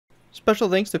Special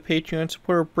thanks to Patreon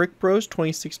supporter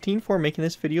BrickBros2016 for making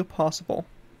this video possible.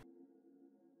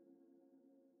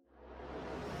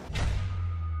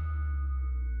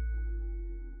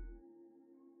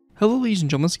 Hello ladies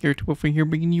and gentlemen, ZPro here,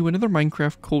 bringing you another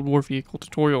Minecraft Cold War vehicle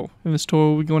tutorial. In this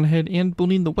tutorial we're going ahead and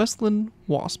building the Westland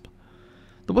Wasp.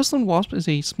 The Westland Wasp is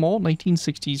a small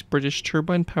 1960s British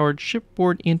turbine-powered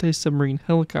shipboard anti-submarine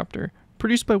helicopter,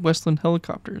 produced by Westland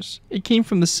Helicopters. It came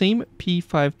from the same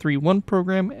P531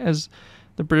 program as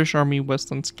the British Army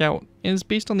Westland Scout, and is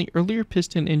based on the earlier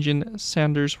piston engine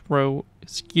Sanders Roe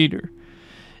Skeeter.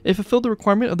 It fulfilled the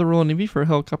requirement of the Royal Navy for a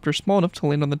helicopter small enough to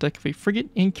land on the deck of a frigate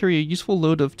and carry a useful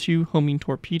load of 2 homing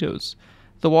torpedoes.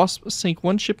 The Wasp sank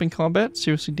 1 ship in combat,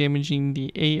 seriously damaging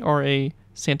the ARA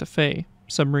Santa Fe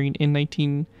submarine in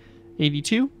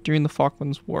 1982 during the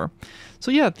Falklands War. So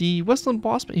yeah, the Westland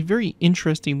Wasp, a very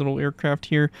interesting little aircraft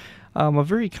here. A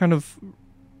very kind of,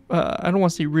 I don't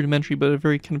want to say rudimentary, but a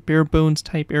very kind of bare bones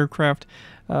type aircraft.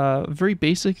 Very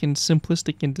basic and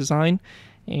simplistic in design,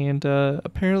 and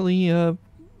apparently at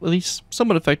least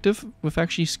somewhat effective with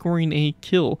actually scoring a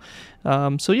kill.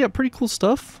 So yeah, pretty cool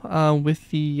stuff with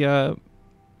the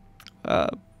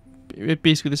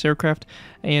basically this aircraft,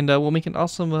 and we'll make an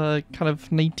awesome kind of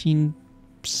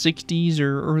 1960s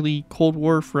or early Cold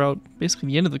War, throughout basically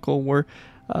the end of the Cold War,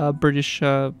 British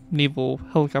naval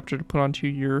helicopter to put onto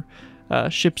your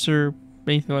ships or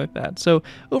anything like that. So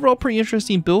overall, pretty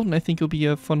interesting build, and I think it'll be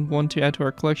a fun one to add to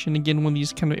our collection. Again, one of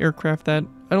these kind of aircraft that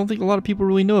I don't think a lot of people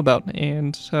really know about,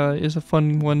 and is a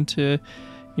fun one to,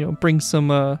 you know, bring some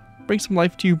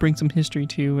life to, bring some history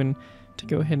to, and to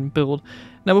go ahead and build.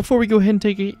 Now, before we go ahead and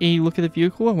take a look at the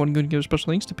vehicle, I want to go and give special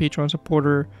thanks to Patreon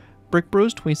supporter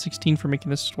BrickBros2016 for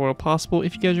making this tutorial possible.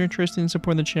 If you guys are interested in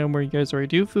supporting the channel where you guys already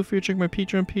do, feel free to check my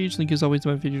Patreon page. Link is always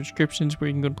in my video descriptions, where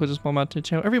you can go and pledge a small amount to the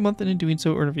channel every month, and in doing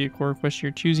so earn a vehicle request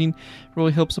you're choosing. It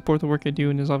really helps support the work I do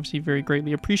and is obviously very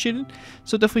greatly appreciated.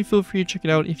 So definitely feel free to check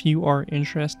it out if you are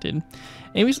interested.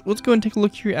 Anyways, let's go and take a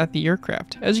look here at the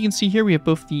aircraft. As you can see here, we have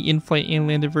both the in-flight and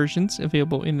landed versions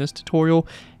available in this tutorial,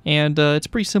 and it's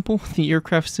pretty simple. The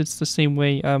aircraft sits the same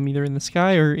way, either in the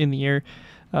sky or in the air,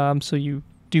 so you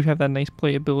do have that nice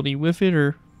playability with it,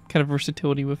 or kind of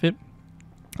versatility with it.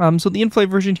 So the in-flight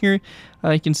version here,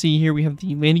 you can see here we have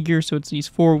the landing gear, so it's these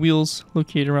 4 wheels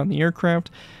located around the aircraft.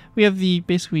 We have the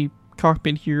basically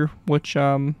cockpit here, which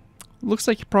looks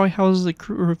like it probably houses a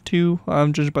crew of 2,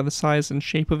 judged by the size and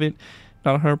shape of it.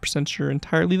 Not 100% sure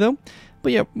entirely though,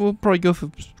 but yeah, we'll probably go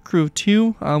for crew of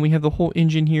 2. We have the whole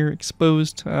engine here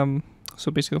exposed,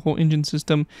 so basically the whole engine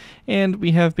system, and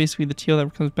we have basically the tail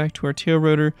that comes back to our tail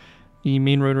rotor, the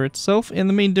main rotor itself. And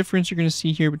the main difference you're going to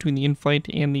see here between the in-flight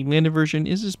and the landed version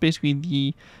is just basically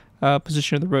the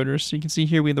position of the rotors. So you can see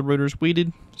here we have the rotors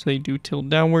weighted, so they do tilt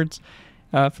downwards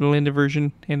for the landed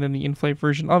version, and then the in-flight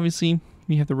version, obviously,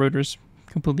 we have the rotors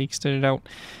completely extended out.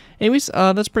 Anyways,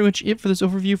 that's pretty much it for this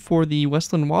overview for the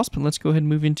Westland Wasp, and let's go ahead and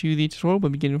move into the tutorial by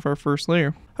beginning with our first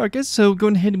layer. Alright guys, so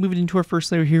going ahead and moving into our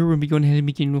first layer here, we're going to be going ahead and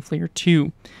beginning with layer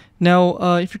 2.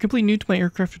 Now, if you're completely new to my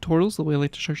aircraft tutorials, the way I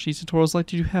like to structure these tutorials, I like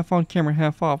to do half on camera,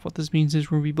 half off. What this means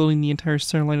is we're going to be building the entire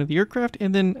center line of the aircraft,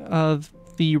 and then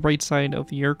the right side of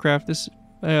the aircraft. This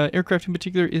aircraft in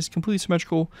particular is completely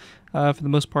symmetrical for the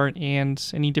most part, and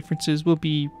any differences will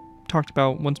be talked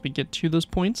about once we get to those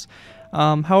points.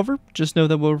 However, just know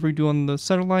that whatever we do on the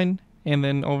center line and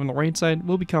then over on the right side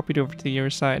will be copied over to the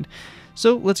other side.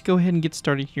 So let's go ahead and get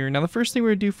started here. Now the first thing we're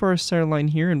going to do for our center line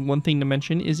here, and one thing to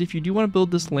mention, is if you do want to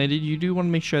build this landed, you do want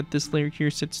to make sure that this layer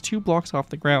here sits 2 blocks off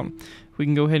the ground. We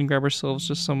can go ahead and grab ourselves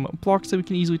just some blocks that we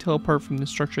can easily tell apart from the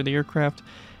structure of the aircraft,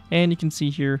 and you can see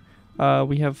here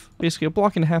we have basically a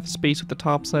block and a half of space with the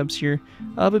top slabs here,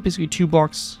 but basically 2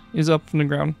 blocks is up from the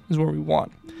ground is where we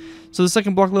want. So the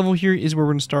second block level here is where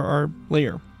we're going to start our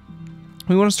layer.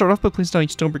 We want to start off by placing down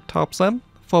each stone brick top slab,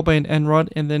 followed by an end rod,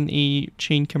 and then a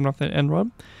chain coming off that end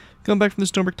rod. Going back from the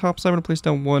stone brick top slab, I'm going to place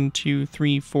down 1, 2,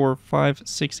 3, 4, 5,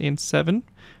 6, and 7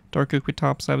 dark oak wood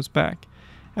top slabs back.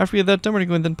 After we have that done, we're going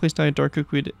to go and then place down a dark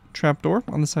oak wood trapdoor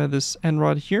on the side of this end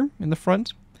rod here in the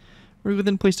front. We're going to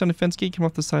then place down a fence gate, come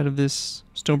off the side of this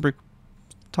stone brick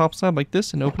top slab like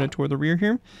this, and open it toward the rear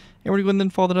here. And we're going to go and then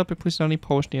follow that up and place down a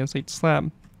polished andesite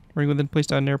slab. We're going to then place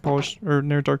down an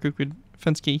air dark oak wood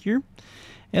fence gate here.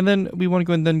 And then we want to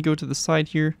go and then go to the side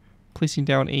here, placing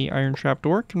down a iron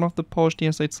trapdoor coming off the polished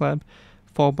andesite slab,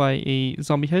 followed by a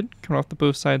zombie head coming off the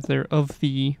both sides there of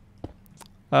the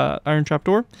iron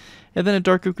trapdoor, and then a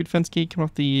dark oak wood fence gate coming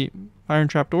off the iron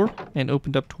trapdoor and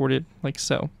opened up toward it like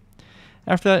so.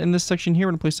 After that, in this section here,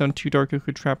 we're going to place down 2 dark oak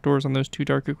wood trapdoors on those 2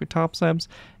 dark oak wood top slabs,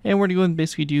 and we're going to go and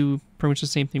basically do pretty much the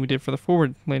same thing we did for the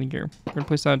forward landing gear. We're going to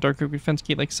place down a dark oak wood fence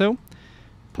gate like so,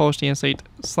 polished andesite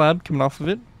slab coming off of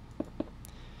it.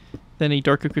 Then a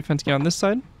dark oak wood fence gate on this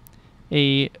side.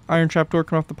 A iron trapdoor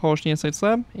coming off the polished andesite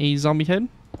slab. A zombie head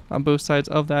on both sides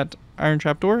of that iron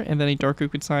trapdoor, and then a dark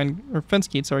oak wood sign or fence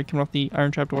gate, sorry, coming off the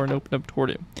iron trapdoor and open up toward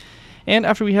it. And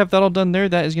after we have that all done there,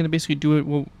 that is going to basically do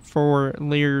it for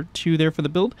layer 2 there for the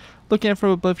build. Looking at it from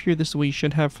above here, this is what you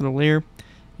should have for the layer.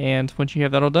 And once you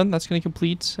have that all done, that's going to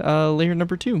complete layer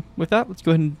number 2. With that, let's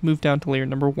go ahead and move down to layer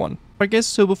number 1. Alright guys,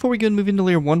 so before we go and move into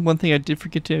layer 1, one thing I did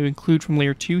forget to include from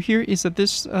layer 2 here is that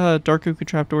this dark oak wood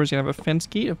trapdoor is going to have a fence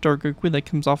gate of dark oak wood that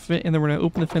comes off of it, and then we're going to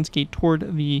open the fence gate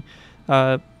toward the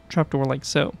trapdoor like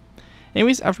so.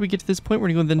 Anyways, after we get to this point, we're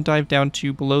going to go and then dive down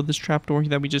to below this trapdoor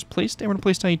that we just placed, and we're going to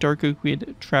place down a dark oak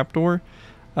wood trapdoor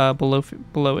below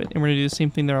it, and we're going to do the same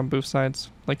thing there on both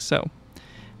sides, like so.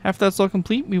 After that's all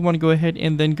complete, we want to go ahead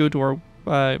and then go to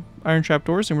our iron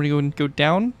trapdoors, and we're going to go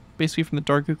down, basically from the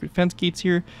dark oak wood fence gates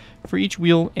here, for each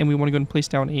wheel, and we want to go and place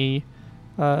down a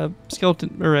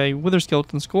skeleton, or a wither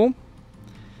skeleton skull,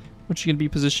 which is going to be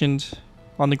positioned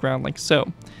on the ground like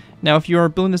so. Now, if you are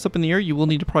building this up in the air, you will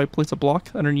need to probably place a block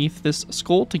underneath this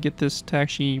skull to get this to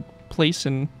actually place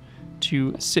and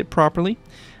to sit properly.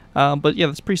 But yeah,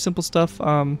 that's pretty simple stuff.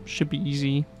 Should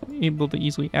be able to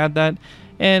easily add that.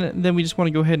 And then we just want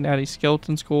to go ahead and add a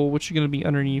skeleton skull, which is going to be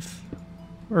underneath,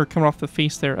 or coming off the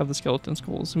face there of the skeleton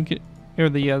skull. So we could, or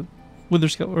the wither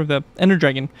skull, or the ender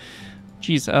dragon,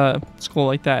 skull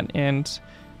like that. And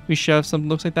we should have something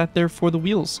that looks like that there for the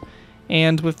wheels.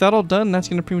 And with that all done, that's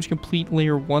going to pretty much complete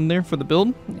layer 1 there for the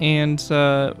build. And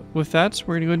with that,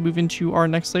 we're going to go ahead and move into our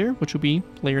next layer, which will be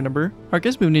layer number... Alright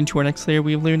guys, moving into our next layer,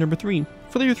 we have layer number 3.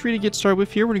 For layer 3 to get started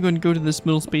with here, we're going to go to this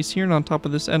middle space here, and on top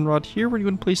of this end rod here, we're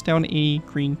going to place down a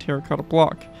green terracotta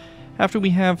block. After we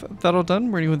have that all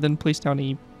done, we're going to then place down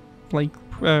a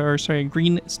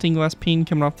green stained glass pane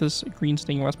coming off this green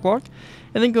stained glass block.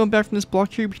 And then going back from this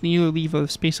block here, we can either leave a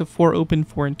space of 4 open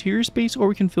for interior space, or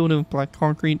we can fill it in with black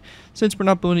concrete. Since we're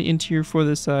not building an interior for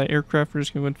this aircraft, we're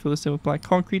just going to fill this in with black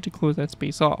concrete to close that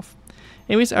space off.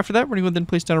 Anyways, after that, we're going to then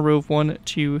place down a row of 1,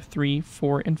 2, 3,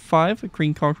 4, and 5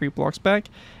 green concrete blocks back,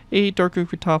 a dark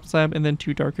oak wood top slab, and then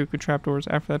 2 dark oak wood trapdoors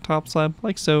after that top slab,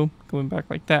 like so, going back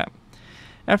like that.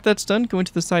 After that's done, going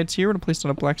to the sides here, we're going to place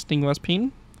down a black stained glass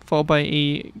pane, followed by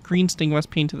a green stained glass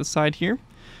pane to the side here.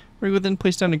 We're going to then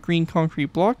place down a green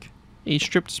concrete block, a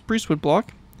stripped spruce wood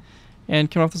block,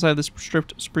 and coming off the side of this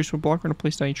stripped spruce wood block, we're going to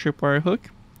place down a tripwire hook.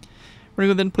 We're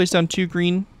going to then place down 2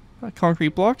 green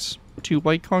concrete blocks, 2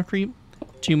 white concrete,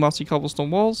 2 mossy cobblestone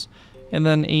walls, and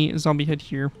then a zombie head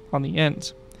here on the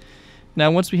end. Now,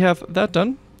 once we have that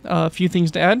done, a few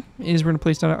things to add is we're going to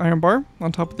place down an iron bar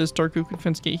on top of this dark oak wood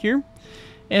fence gate here.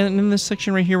 And in this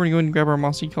section right here, we're going to go ahead and grab our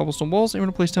mossy cobblestone walls, and we're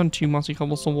going to place down 2 mossy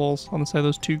cobblestone walls on the side of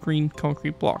those 2 green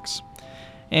concrete blocks.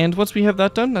 And once we have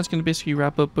that done, that's going to basically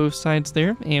wrap up both sides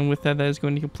there, and with that, that is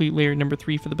going to complete layer number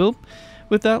 3 for the build.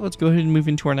 With that, let's go ahead and move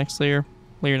into our next layer,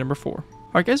 layer number 4.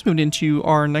 Alright guys, moving into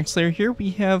our next layer here,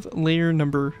 we have layer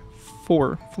number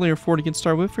 4. For layer 4 to get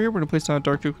started with here, we're going to place down a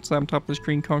dark oak slab on top of this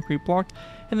green concrete block,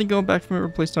 and then going back from it, we're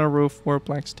place down a row of 4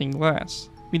 black stained glass.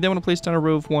 We then want to place down a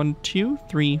row of 1, 2,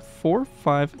 3, 4,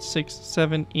 5, 6,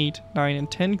 7, 8, 9,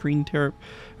 and 10 green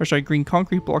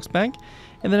concrete blocks back,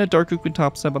 and then a dark oak wood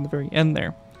top slab on the very end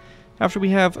there. After we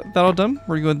have that all done,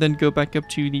 we're going to then go back up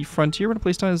to the front here. We're going to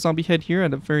place down a zombie head here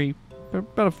at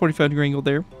about a 45-degree angle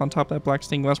there on top of that black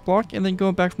stained glass block, and then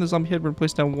going back from the zombie head, we're going to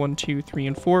place down 1, 2, 3,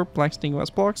 and 4 black stained glass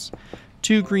blocks,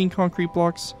 2 green concrete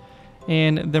blocks,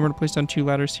 and then we're going to place down 2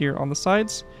 ladders here on the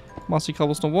sides, mossy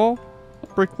cobblestone wall,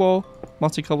 brick wall,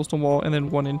 mossy cobblestone wall, and then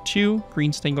 1 and 2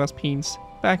 green stained glass panes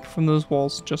back from those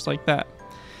walls, just like that.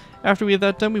 After we have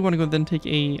that done, we want to go then take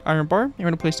a iron bar, and we're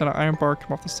going to place down an iron bar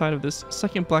come off the side of this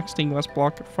second black stained glass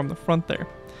block from the front there.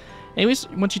 Anyways,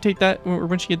 once you take that, or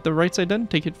once you get the right side done,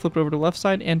 take it, flip it over to the left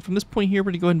side, and from this point here,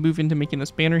 we're going to go ahead and move into making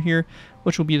this banner here,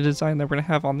 which will be the design that we're going to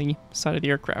have on the side of the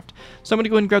aircraft. So I'm going to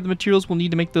go ahead and grab the materials we'll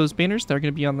need to make those banners that are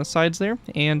going to be on the sides there,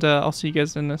 and I'll see you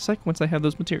guys in a sec once I have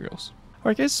those materials.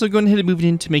 Alright guys, so going ahead and moving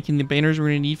into making the banners we're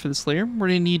going to need for this layer. We're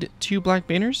going to need 2 black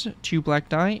banners, 2 black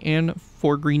dye, and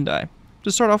 4 green dye.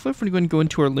 To start off with, we're going to go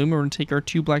into our loom, and we're going to take our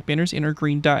 2 black banners and our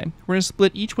green dye. We're going to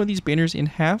split each one of these banners in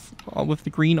half, with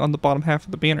the green on the bottom half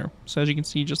of the banner. So as you can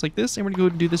see, just like this, and we're going to go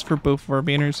ahead and do this for both of our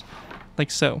banners, like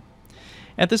so.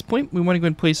 At this point, we want to go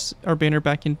ahead and place our banner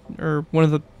back in, or one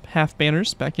of the half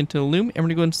banners back into the loom, and we're going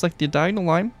to go ahead and select the diagonal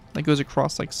line that goes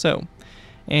across like so.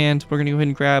 And we're going to go ahead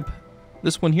and grab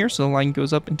this one here, so the line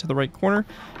goes up into the right corner,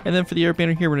 and then for the air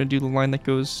banner here, we're going to do the line that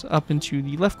goes up into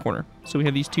the left corner. So we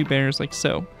have these 2 banners like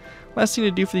so. Last thing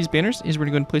to do for these banners is we're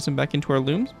going to go ahead and place them back into our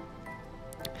looms.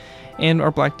 and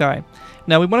our black die.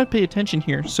 Now we want to pay attention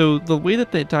here. So the way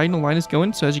that the diagonal line is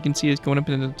going, so as you can see, it's going up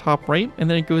into the top right, and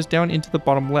then it goes down into the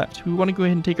bottom left. We want to go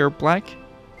ahead and take our black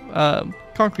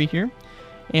concrete here,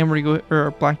 and we're going to go, or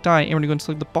our black die, and we're going to go and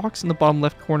select the box in the bottom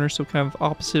left corner, so kind of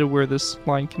opposite of where this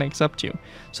line connects up to.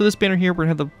 So this banner here, we're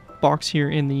going to have the box here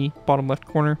in the bottom left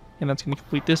corner, and that's going to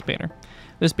complete this banner.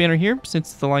 This banner here,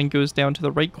 since the line goes down to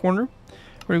the right corner,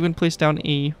 we're going to place down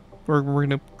we're going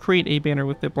to create a banner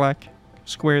with the black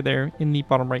square there in the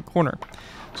bottom right corner.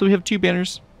 So we have two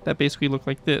banners that basically look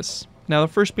like this. Now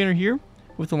the first banner here,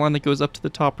 with the line that goes up to the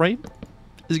top right,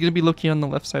 is going to be located on the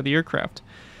left side of the aircraft.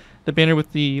 The banner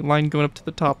with the line going up to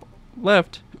the top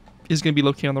left is going to be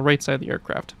located on the right side of the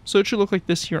aircraft. So it should look like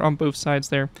this here on both sides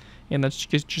there, and that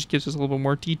just gives us a little bit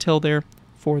more detail there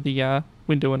for the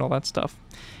window and all that stuff.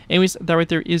 Anyways, that right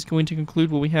there is going to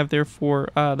conclude what we have there for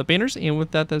the banners, and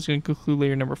with that, that's going to conclude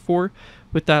layer number 4.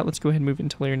 With that, let's go ahead and move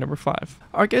into layer number 5.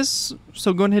 Alright guys,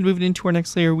 so going ahead and moving into our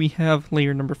next layer, we have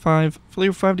layer number 5. For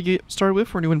layer 5 to get started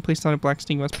with, we're going to place down a black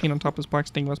stained glass pane on top of this black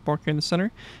stained glass block here in the center,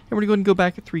 and we're going to go ahead and go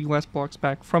back 3 glass blocks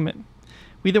back from it.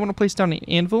 We then want to place down an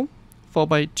anvil, followed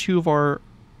by 2 of our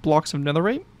blocks of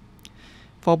netherite,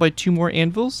 followed by 2 more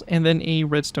anvils, and then a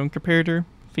redstone comparator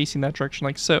facing that direction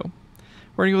like so.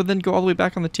 We're going to then go all the way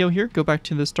back on the tail here, go back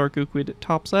to this dark oak wood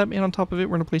top slab, and on top of it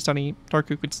we're going to place down a dark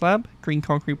oak wood slab, green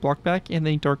concrete block back, and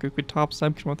then a dark oak wood top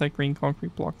slab come with that green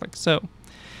concrete block like so.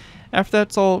 After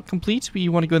that's all complete, we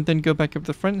want to go and then go back up to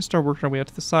the front and start working our way out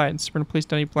to the sides. We're going to place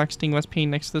down a black stained glass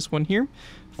pane next to this one here,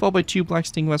 followed by 2 black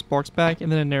stained glass blocks back,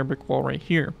 and then a narrow brick wall right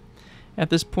here. At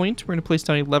this point, we're going to place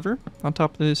down a lever on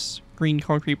top of this green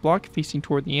concrete block facing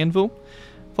toward the anvil,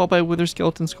 followed by a wither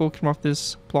skeleton skull coming off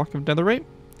this block of netherite,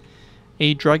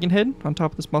 a dragon head on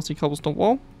top of this mossy cobblestone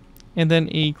wall, and then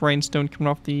a grindstone coming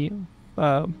off the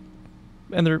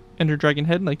ender dragon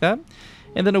head like that,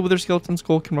 and then a wither skeleton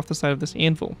skull coming off the side of this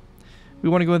anvil. We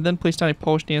want to go and then place down a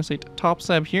polished andesite top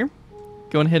slab here.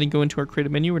 Go ahead and go into our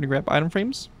creative menu. We're going to grab item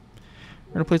frames.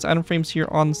 We're going to place item frames here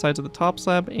on the sides of the top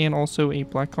slab, and also a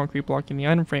black concrete block in the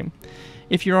item frame.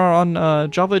 If you're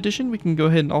on Java Edition, we can go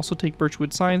ahead and also take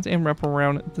birchwood signs and wrap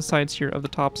around the sides here of the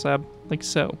top slab like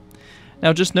so.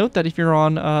 Now just note that if you're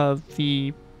on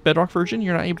the Bedrock version,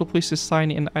 you're not able to place this sign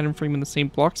and item frame in the same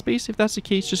block space. If that's the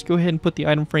case, just go ahead and put the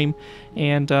item frame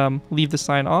and leave the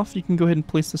sign off. You can go ahead and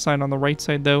place the sign on the right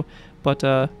side though, but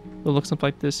it looks something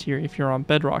like this here if you're on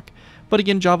Bedrock. But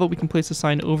again, Java, we can place the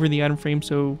sign over the item frame,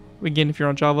 so again, if you're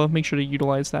on Java, make sure to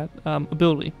utilize that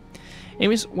ability.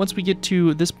 Anyways, once we get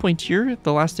to this point here,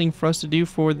 the last thing for us to do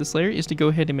for this layer is to go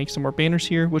ahead and make some more banners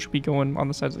here, which will be going on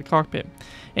the sides of the cockpit.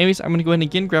 Anyways, I'm going to go ahead and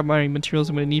again grab my materials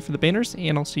I'm going to need for the banners,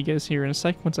 and I'll see you guys here in a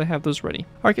sec once I have those ready.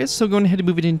 Alright guys, so going ahead and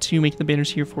move it into making the banners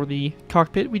here for the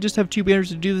cockpit. We just have 2 banners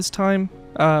to do this time,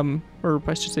 or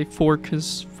I should say 4,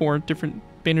 because 4 different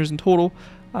banners in total,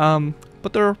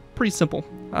 but they're pretty simple.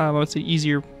 I would say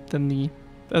easier than the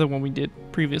other one we did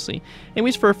previously.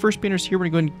 Anyways, for our first banners here, we're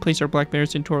going to go ahead and place our black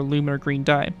banners into our loom and our green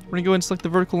die. We're going to go ahead and select the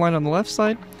vertical line on the left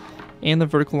side and the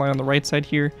vertical line on the right side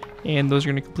here, and those are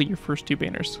going to complete your first 2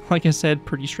 banners. Like I said,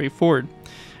 pretty straightforward.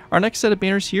 Our next set of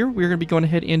banners here, we're going to be going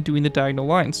ahead and doing the diagonal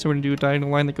lines. So we're going to do a diagonal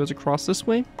line that goes across this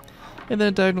way, and then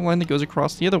a diagonal line that goes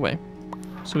across the other way.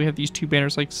 So we have these 2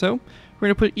 banners like so. We're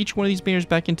going to put each one of these banners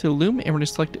back into the loom, and we're going to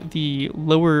select the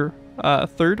lower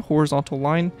third horizontal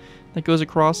line that goes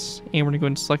across, and we're going to go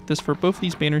and select this for both of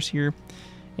these banners here,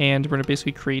 and we're going to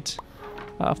basically create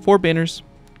 4 banners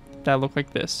that look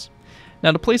like this.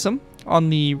 Now to place them on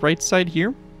the right side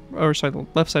here, or sorry, the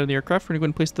left side of the aircraft, we're going to go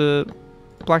and place the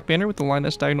black banner with the line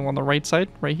that's diagonal on the right side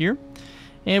right here,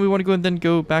 and we want to go and then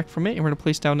go back from it, and we're going to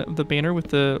place down the banner with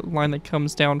the line that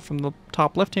comes down from the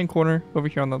top left hand corner over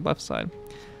here on the left side.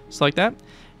 So like that.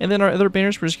 And then our other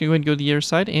banners, we're just going to go ahead and go to the other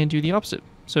side and do the opposite.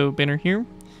 So banner here,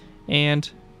 and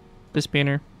this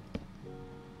banner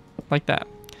like that.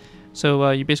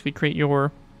 So you basically create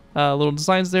your little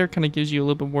designs there, kind of gives you a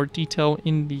little bit more detail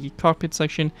in the cockpit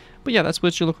section. But yeah, that's what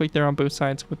it should look like there on both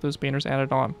sides with those banners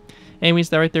added on. Anyways,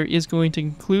 that right there is going to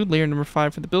conclude layer number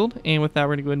 5 for the build, and with that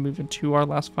we're going to go ahead and move into our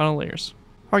last final layers.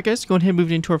 Alright guys, go ahead and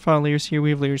move into our final layers here.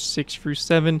 We have layers 6 through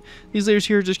 7. These layers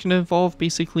here are just going to involve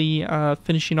basically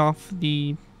finishing off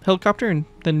the helicopter, and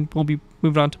then we'll be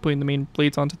moving on to putting the main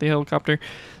blades onto the helicopter.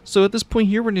 So at this point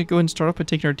here, we're going to go ahead and start off by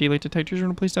taking our daylight detectors. We're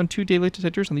going to place down 2 daylight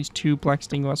detectors on these 2 black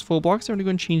stained glass full blocks. And we're going to go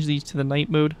and change these to the night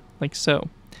mode, like so.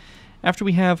 After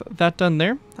we have that done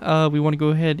there, we want to go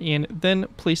ahead and then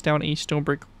place down a stone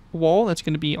brick wall that's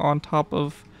going to be on top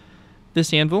of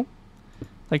this anvil,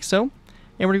 like so.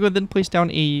 And we're going to go ahead and then place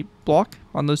down a block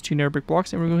on those 2 narrow brick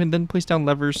blocks, and we're going to go ahead and then place down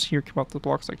levers here, come off the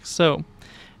blocks like so.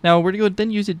 Now we're going to go ahead and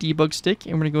then use a debug stick,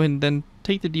 and we're going to go ahead and then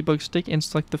take the debug stick and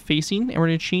select the facing, and we're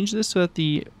going to change this so that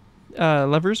the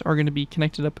levers are going to be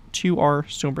connected up to our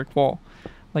stone brick wall,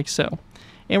 like so.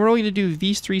 And we're only going to do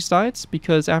these 3 sides,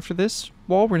 because after this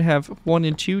wall we're going to have 1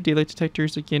 and 2 daylight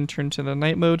detectors again turned to the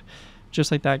night mode,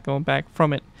 just like that, going back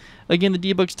from it. Again, the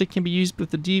debug stick can be used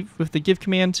with the give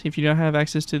command. If you don't have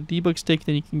access to the debug stick,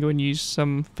 then you can go and use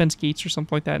some fence gates or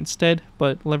something like that instead,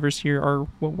 but levers here are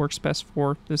what works best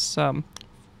for this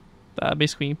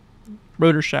basically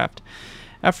rotor shaft.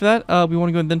 After that, we want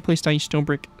to go and then place down a stone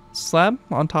brick slab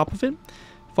on top of it,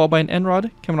 followed by an end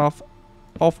rod coming off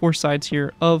all 4 sides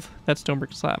here of that stone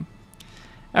brick slab.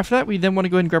 After that, we then want to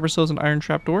go ahead and grab ourselves an iron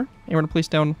trapdoor, and we're going to place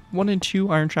down 1 and 2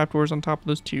 iron trapdoors on top of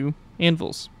those 2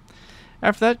 anvils.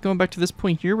 After that, going back to this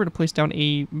point here, we're going to place down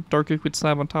a dark liquid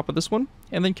slab on top of this one,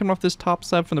 and then coming off this top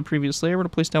slab from the previous layer, we're going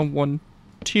to place down 1,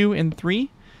 2, and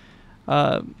 3,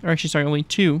 or actually, sorry, only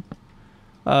 2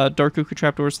 dark liquid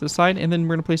trapdoors to the side, and then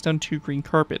we're going to place down 2 green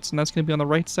carpets, and that's going to be on the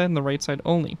right side and the right side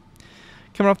only.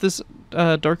 Coming off this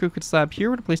dark liquid slab here,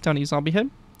 we're going to place down a zombie head,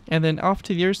 and then off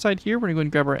to the other side here, we're going to go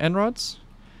and grab our end rods,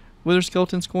 wither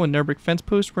skeleton skull, and narrow brick fence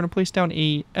post. We're going to place down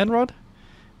a end rod,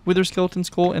 wither skeleton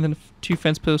skull, and then 2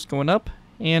 fence posts going up,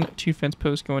 and 2 fence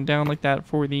posts going down like that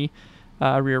for the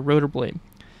rear rotor blade.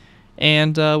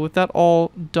 And with that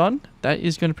all done, that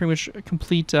is going to pretty much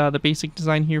complete the basic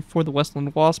design here for the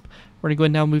Westland Wasp. We're going to go ahead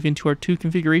and now move into our 2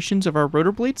 configurations of our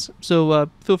rotor blades. So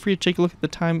feel free to take a look at the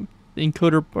time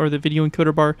encoder or the video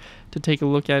encoder bar to take a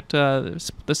look at the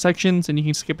sections, and you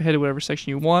can skip ahead to whatever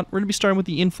section you want. We're going to be starting with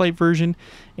the in-flight version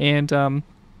and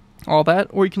all that,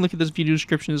 or you can look at this video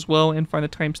description as well and find a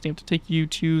timestamp to take you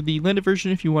to the landed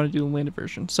version if you want to do the landed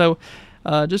version. So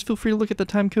just feel free to look at the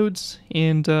time codes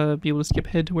and be able to skip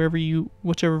ahead to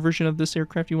whichever version of this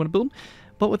aircraft you want to build.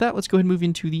 But with that, let's go ahead and move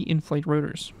into the in-flight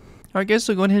rotors. Alright guys,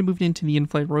 so going ahead and moving into the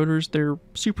in-flight rotors. They're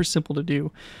super simple to do.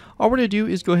 All we're going to do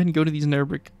is go ahead and go to these narrow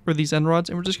brick, or these end rods,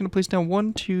 and we're just going to place down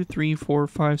 1, 2, 3, 4,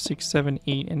 5, 6, 7,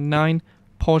 8, and 9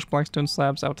 polished blackstone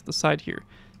slabs out to the side here.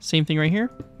 Same thing right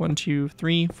here. 1, 2,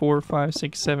 3, 4, 5,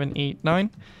 6, 7, 8,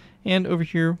 9. And over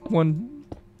here, 1,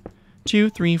 2,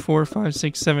 3, 4, 5,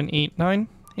 6, 7, 8, 9.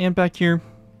 And back here,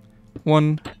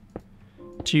 1,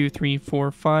 2, 3,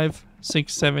 4, 5,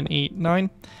 6, 7, 8, 9.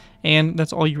 And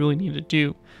that's all you really need to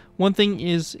do. One thing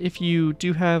is, if you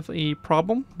do have a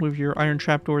problem with your iron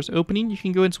trapdoors opening, you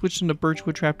can go and switch them to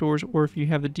birchwood trapdoors, or if you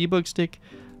have the debug stick,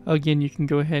 again, you can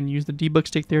go ahead and use the debug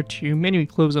stick there to manually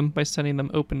close them by setting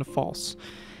them open to false.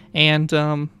 And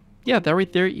yeah, that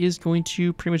right there is going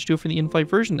to pretty much do it for the in-flight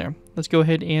version there. Let's go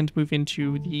ahead and move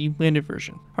into the landed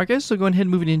version. Alright guys, so go ahead and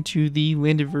move it into the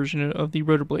landed version of the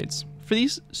rotor blades. For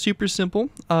these, super simple.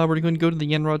 We're going to go to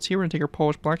the end rods here. We're going to take our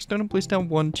polished blackstone and place down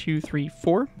 1, 2, 3,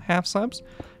 4 half slabs.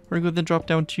 We're going to go then drop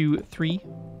down to 3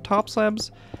 top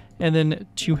slabs, and then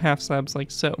 2 half slabs like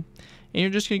so. And you're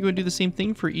just going to go and do the same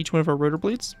thing for each one of our rotor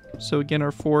blades. So again,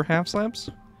 our 4 half slabs,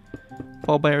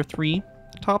 followed by our 3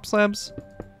 top slabs,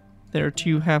 then our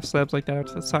 2 half slabs like that out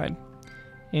to the side.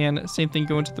 And same thing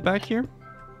going to the back here.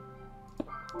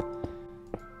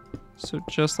 So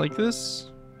just like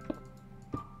this.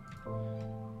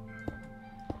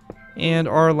 And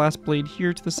our last blade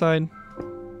here to the side.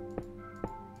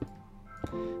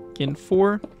 Again,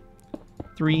 4,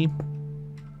 3,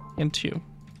 and 2.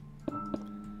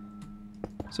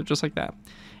 So just like that.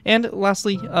 And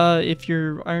lastly, if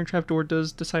your iron trapdoor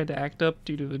does decide to act up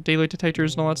due to the daylight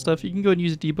detectors and all that stuff, you can go and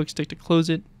use a debug stick to close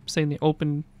it, setting the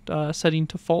open setting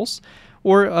to false,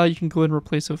 or you can go ahead and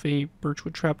replace it with a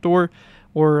birchwood trapdoor,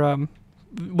 or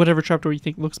whatever trapdoor you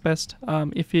think looks best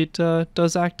if it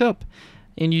does act up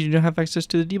and you do not have access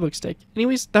to the debug stick.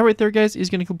 Anyways, that right there, guys, is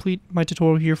going to complete my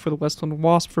tutorial here for the Westland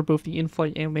Wasp for both the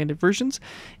in-flight and landed versions.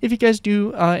 If you guys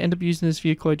do end up using this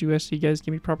vehicle, I do ask you guys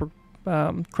give me proper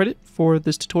credit for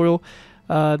this tutorial.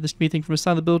 This can be a thing from the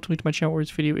side of the build to link to my channel or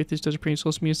this video if this does appear in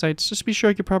social media sites. Just be sure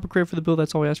I get proper credit for the build.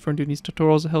 That's all I ask for in doing these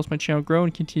tutorials. It helps my channel grow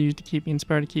and continues to keep me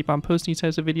inspired to keep on posting these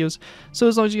types of videos. So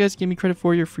as long as you guys give me credit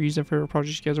for your frees and for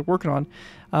projects you guys are working on.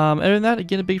 Other than that,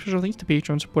 again, a big special thanks to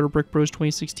Patreon supporter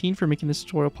BrickBros2016 for making this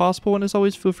tutorial possible. And as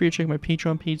always, feel free to check my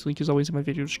Patreon page. Link is always in my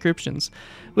video descriptions.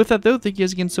 With that though, thank you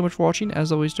guys again so much for watching.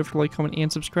 As always, don't forget to like, comment,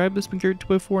 and subscribe. This has been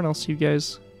Garrett204, and I'll see you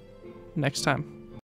guys next time.